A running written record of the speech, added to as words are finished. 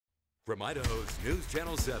From Idaho's News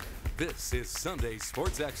Channel 7, this is Sunday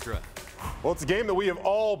Sports Extra. Well, it's a game that we have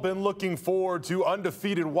all been looking forward to.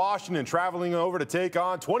 Undefeated Washington traveling over to take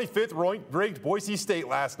on 25th ranked Boise State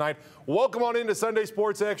last night. Welcome on into Sunday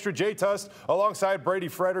Sports Extra. Jay Tust alongside Brady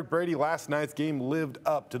Frederick. Brady, last night's game lived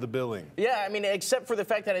up to the billing. Yeah, I mean, except for the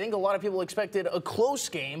fact that I think a lot of people expected a close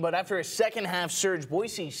game, but after a second-half surge,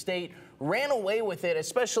 Boise State ran away with it,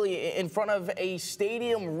 especially in front of a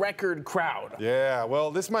stadium record crowd. Yeah,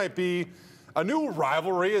 well, this might be a new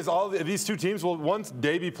rivalry, as all these two teams will one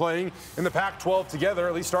day be playing in the Pac-12 together,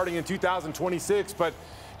 at least starting in 2026. But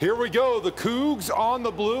here we go, the Cougs on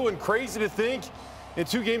the blue, and crazy to think in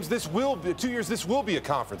 2 years this will be a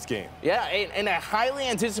conference game. Yeah, in a highly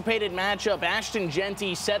anticipated matchup, Ashton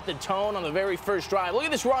Jeanty set the tone on the very first drive. Look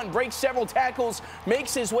at this run, breaks several tackles,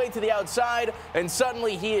 makes his way to the outside, and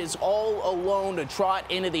suddenly he is all alone to trot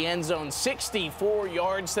into the end zone. 64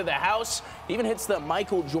 yards to the house. He even hits the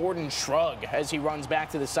Michael Jordan shrug as he runs back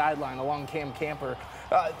to the sideline along Cam Camper.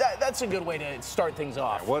 That's a good way to start things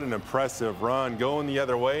off. What an impressive run. Going the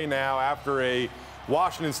other way now after a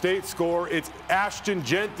Washington State score. It's Ashton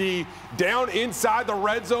Jeanty down inside the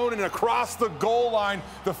red zone and across the goal line.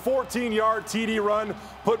 The 14-yard TD run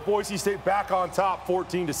put Boise State back on top,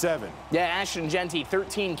 14-7. Yeah, Ashton Jeanty,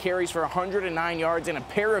 13 carries for 109 yards and a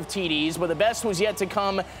pair of TDs, but the best was yet to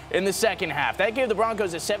come in the second half. That gave the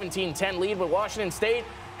Broncos a 17-10 lead, but Washington State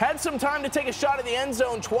had some time to take a shot at the end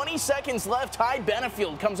zone. 20 seconds left. Ty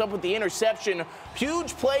Benefield comes up with the interception.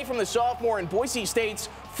 Huge play from the sophomore in Boise State's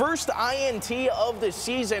first INT of the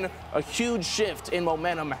season. A huge shift in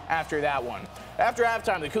momentum after that one. After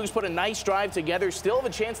halftime, the Cougs put a nice drive together, still have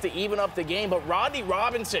a chance to even up the game, but Rodney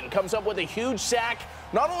Robinson comes up with a huge sack.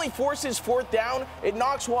 Not only forces 4th down, it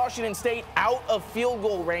knocks Washington State out of field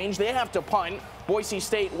goal range. They have to punt. Boise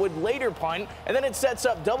State would later punt, and then it sets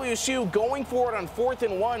up WSU going for it on 4th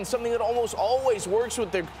and 1, something that almost always works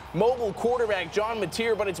with their mobile quarterback, John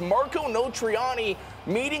Mateer, but it's Marco Notriani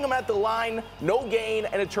meeting him at the line, no gain,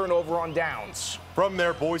 and a turnover on downs. From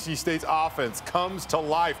there, Boise State's offense comes to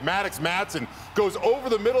life. Maddox Matson goes over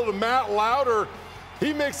the middle to Matt Lauder.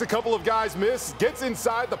 He makes a couple of guys miss, gets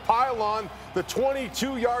inside the pylon. The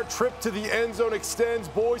 22-yard trip to the end zone extends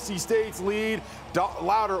Boise State's lead.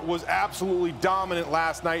 Lauder was absolutely dominant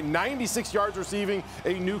last night. 96 yards receiving,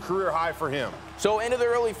 a new career high for him. So into the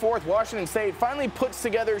early 4th, Washington State finally puts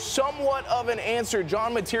together somewhat of an answer.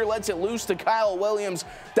 John Mateer lets it loose to Kyle Williams.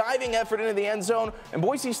 Diving effort into the end zone, and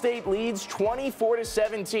Boise State leads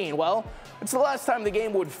 24-17. Well, it's the last time the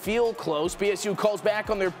game would feel close. BSU calls back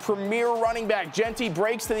on their premier running back. Jeanty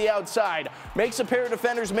breaks to the outside, makes a pair of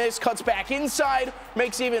defenders miss, cuts back inside,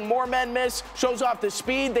 makes even more men miss, shows off the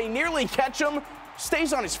speed. They nearly catch him.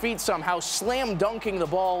 Stays on his feet somehow, slam dunking the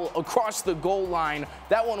ball across the goal line.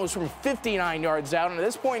 That one was from 59 yards out, and at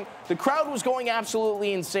this point, the crowd was going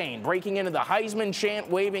absolutely insane, breaking into the Heisman chant,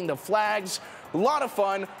 waving the flags. A lot of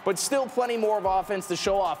fun, but still plenty more of offense to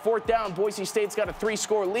show off. 4th down, Boise State's got a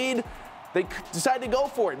 3-score lead. They decide to go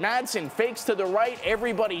for it. Madsen fakes to the right.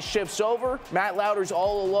 Everybody shifts over. Matt Lauder's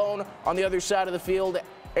all alone on the other side of the field,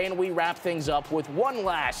 and we wrap things up with one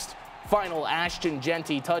last final Ashton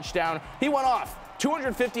Jeanty touchdown. He went off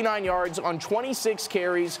 259 yards on 26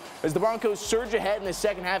 carries as the Broncos surge ahead in the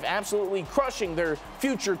second half, absolutely crushing their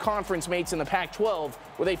future conference mates in the Pac-12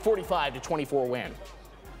 with a 45-24 win.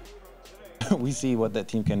 We see what that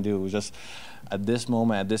team can do. We're just, at this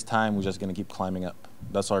moment, at this time, we're just going to keep climbing up.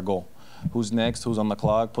 That's our goal. Who's next? Who's on the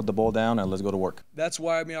clock? Put the ball down and let's go to work. That's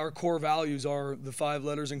why, I mean, our core values are the 5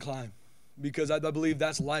 letters and climb, because I believe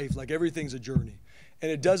that's life. Like, everything's a journey. And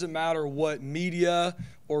it doesn't matter what media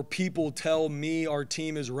or people tell me our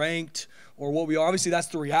team is ranked or what we are. Obviously, that's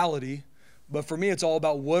the reality. But for me, it's all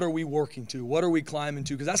about what are we working to? What are we climbing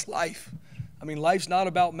to? Because that's life. I mean, life's not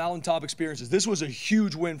about mountaintop experiences. This was a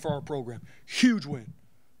huge win for our program. Huge win.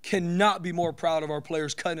 Cannot be more proud of our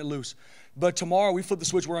players cutting it loose. But tomorrow, we flip the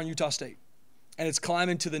switch. We're on Utah State. And it's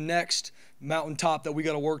climbing to the next mountaintop that we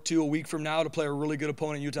got to work to a week from now to play a really good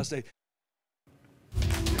opponent, Utah State.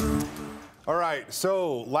 All right,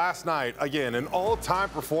 so last night, again, an all-time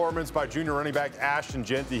performance by junior running back Ashton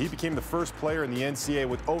Jeanty. He became the first player in the NCAA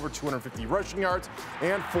with over 250 rushing yards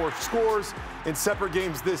and 4 scores in separate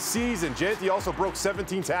games this season. Jeanty also broke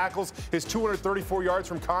 17 tackles, his 234 yards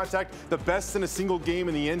from contact, the best in a single game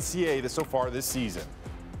in the NCAA so far this season.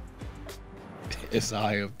 It's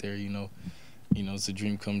high up there, you know. It's a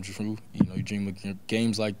dream come true. You dream of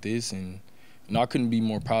games like this, and I couldn't be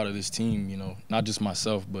more proud of this team, not just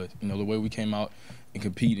myself, but, the way we came out and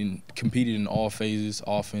competed in all phases,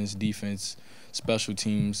 offense, defense, special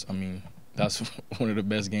teams. I mean, that's one of the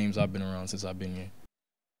best games I've been around since I've been here.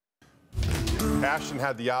 Ashton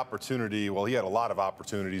had the opportunity, well, he had a lot of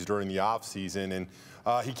opportunities during the offseason, and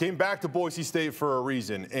he came back to Boise State for a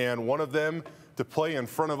reason, and one of them to play in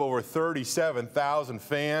front of over 37,000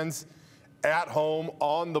 fans at home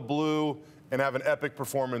on the blue and have an epic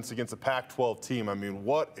performance against a Pac-12 team. I mean,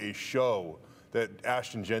 what a show that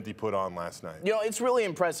Ashton Jeanty put on last night. You know, it's really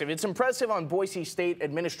impressive. It's impressive on Boise State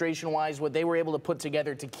administration-wise what they were able to put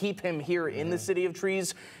together to keep him here in the City of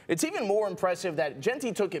Trees. It's even more impressive that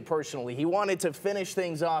Jeanty took it personally. He wanted to finish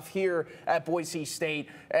things off here at Boise State,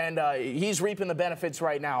 and he's reaping the benefits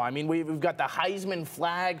right now. I mean, we've got the Heisman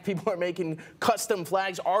flag. People are making custom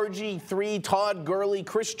flags. RG3, Todd Gurley,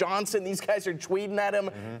 Chris Johnson. These guys are tweeting at him,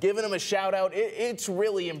 giving him a shout-out. It's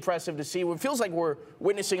really impressive to see. It feels like we're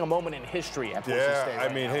witnessing a moment in history. Yeah,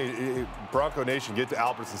 I mean, hey, Bronco Nation, get to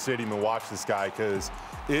Albertsons Stadium and watch this guy because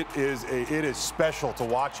it is special to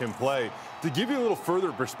watch him play. To give you a little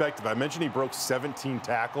further perspective, I mentioned he broke 17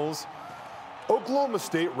 tackles. Oklahoma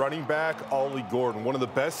State running back Ollie Gordon, one of the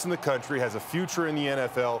best in the country, has a future in the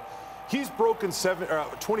NFL. He's broken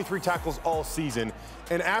 23 tackles all season,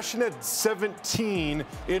 and Ashton had 17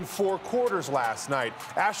 in 4 quarters last night.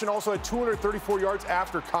 Ashton also had 234 yards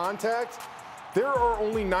after contact. There are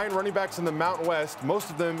only 9 running backs in the Mountain West. Most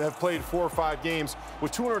of them have played 4 or 5 games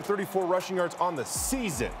with 234 rushing yards on the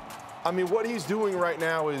season. I mean, what he's doing right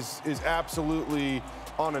now is absolutely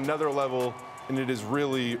on another level, and it is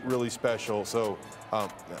really, really special. So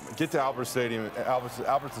get to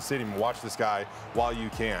Albertsons Stadium and watch this guy while you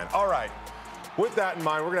can. All right. With that in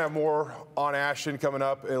mind, we're going to have more on Ashton coming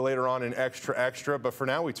up later on in Extra Extra. But for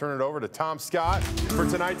now, we turn it over to Tom Scott for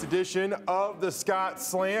tonight's edition of the Scott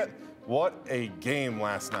Slant. What a game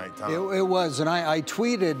last night, Tom. It was, and I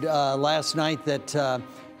tweeted last night that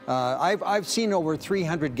I've seen over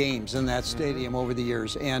 300 games in that stadium over the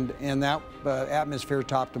years, and that atmosphere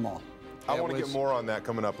topped them all. I want to get more on that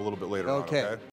coming up a little bit later on, okay?